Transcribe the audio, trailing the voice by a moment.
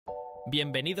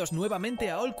Bienvenidos nuevamente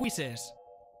a All Quizzes.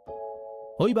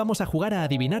 Hoy vamos a jugar a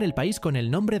adivinar el país con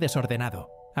el nombre desordenado.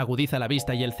 Agudiza la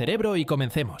vista y el cerebro y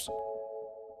comencemos.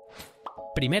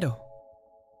 Primero,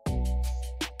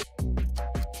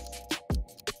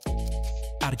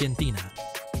 Argentina.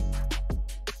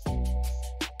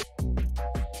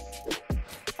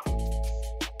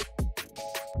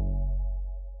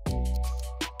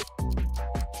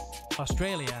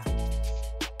 Australia.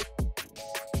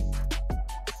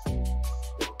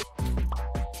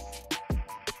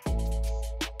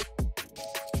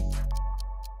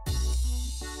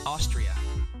 Austria.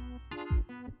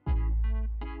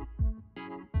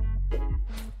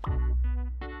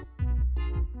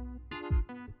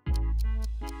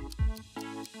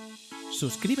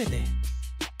 Suscríbete.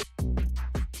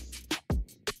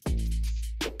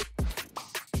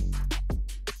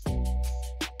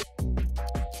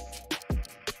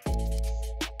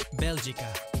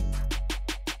 Bélgica.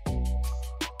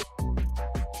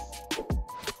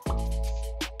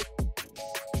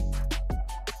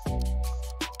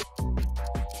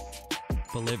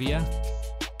 Bolivia.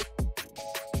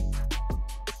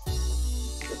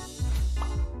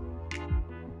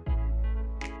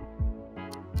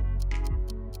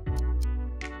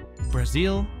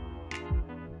 Brasil.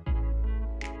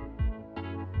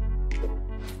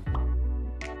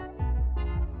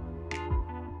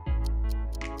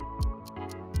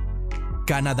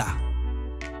 Canadá.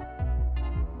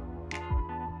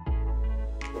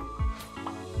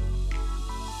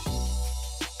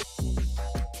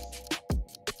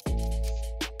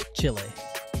 Chile.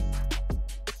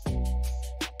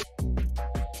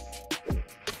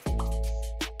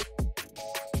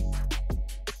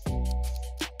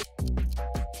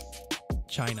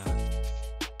 China.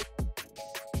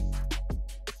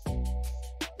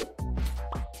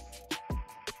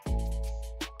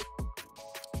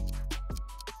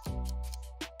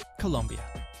 Colombia.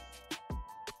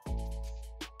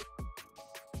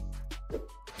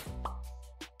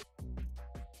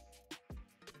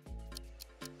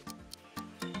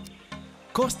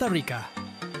 Costa Rica.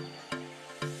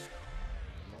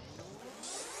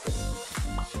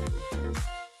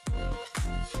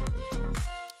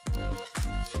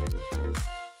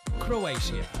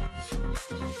 Croatia.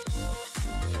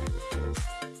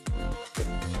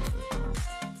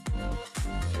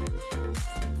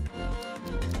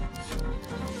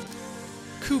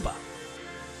 Cuba.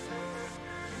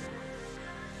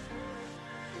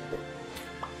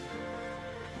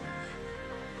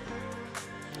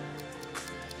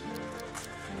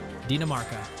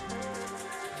 Dinamarca.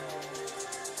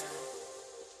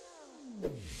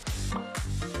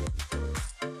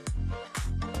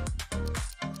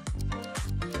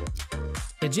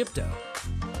 Egipto.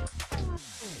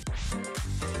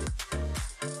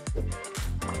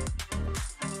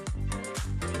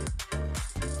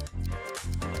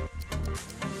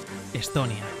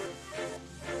 Estonia.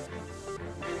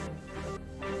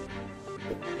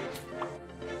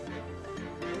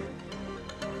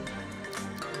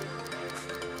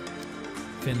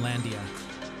 Finlandia.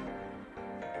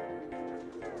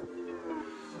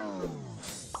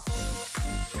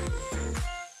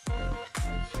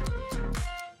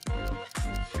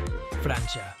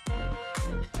 Francia.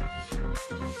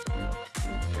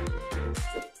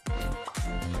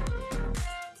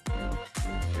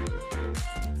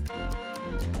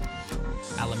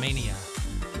 Alemania.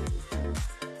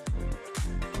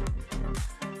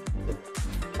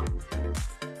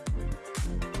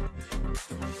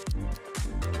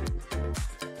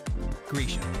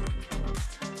 Grecia.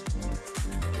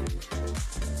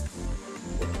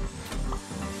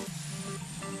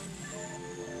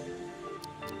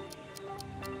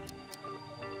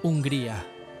 Hungría.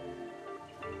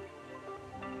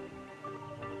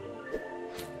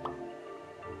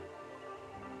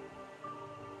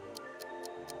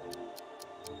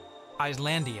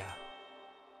 Islandia.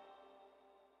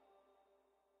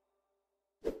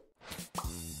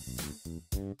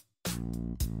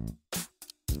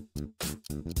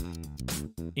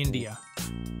 India.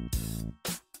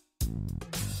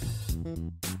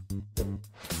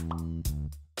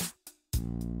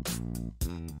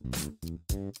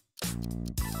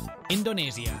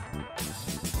 Indonesia.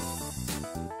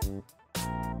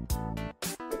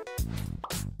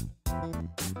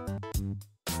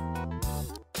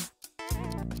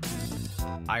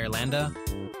 Ireland.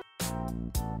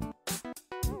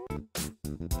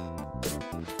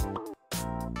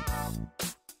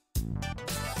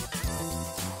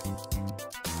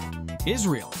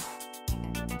 Israel.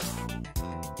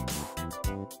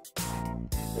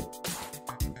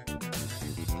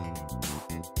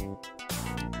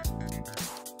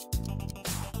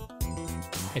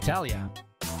 Italia.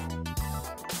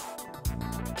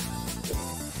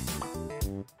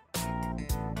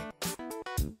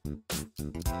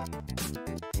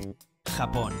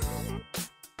 Japón.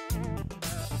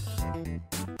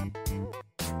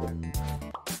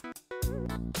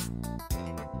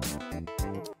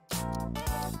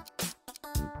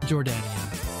 Jordania.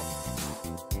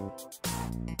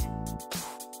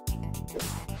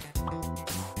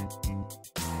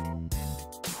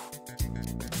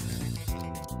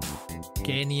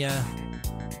 Kenia.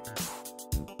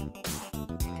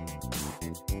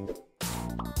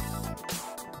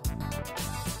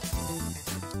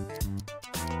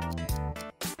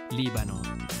 Líbano.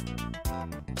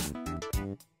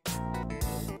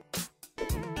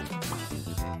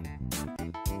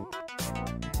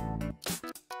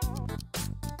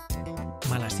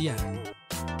 Malasia.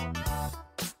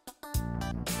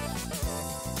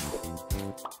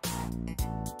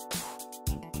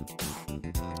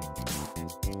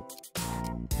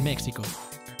 México.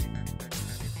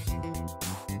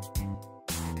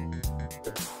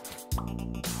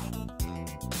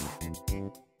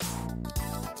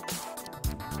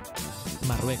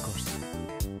 Marruecos.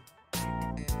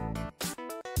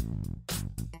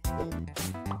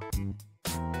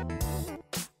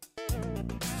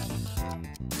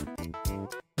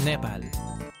 Nepal.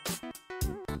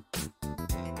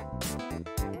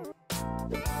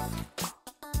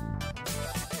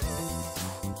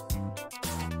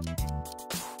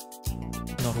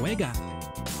 Noruega.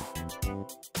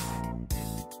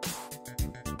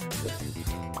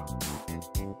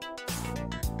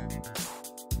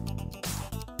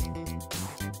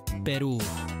 Perú.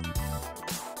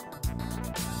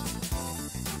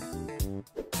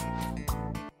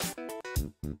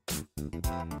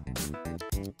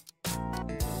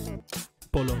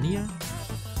 Polonia.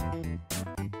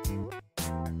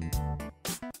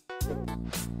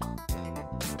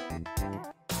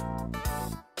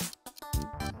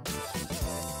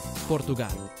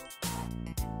 Portugal.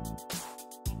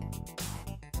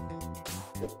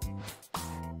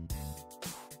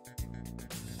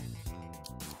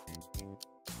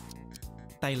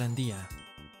 Tailandia.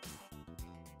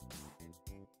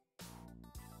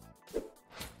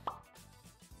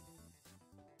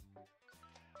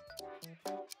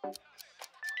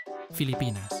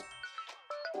 Filipinas.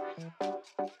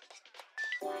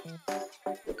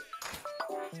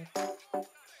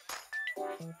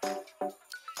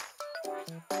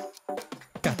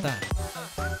 Qatar.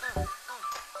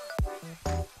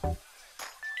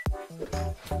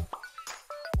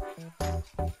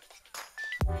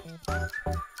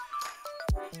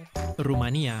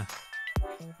 Rumanía.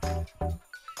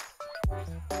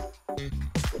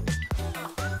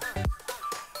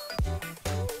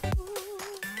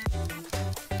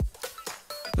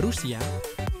 Rusia.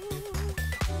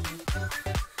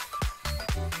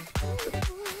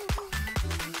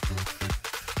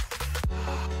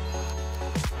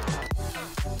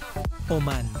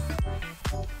 Omán.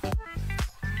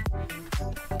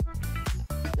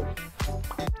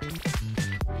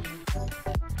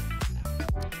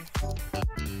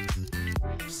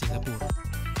 Singapur.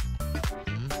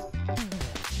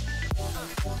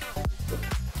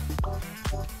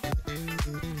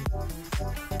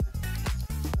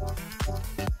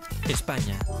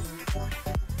 España.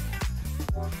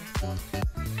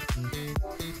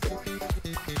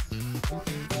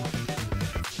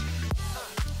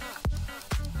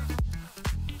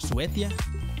 Suecia.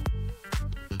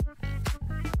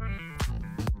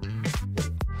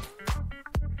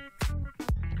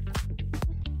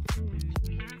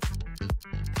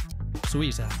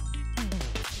 Suiza.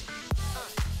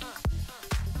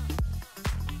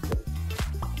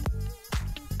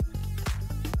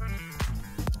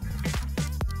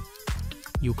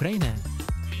 Ucrania.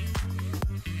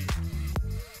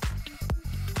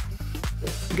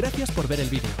 Gracias por ver el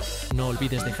vídeo. No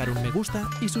olvides dejar un me gusta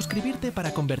y suscribirte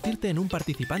para convertirte en un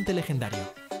participante legendario.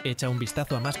 Echa un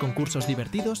vistazo a más concursos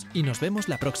divertidos y nos vemos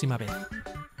la próxima vez.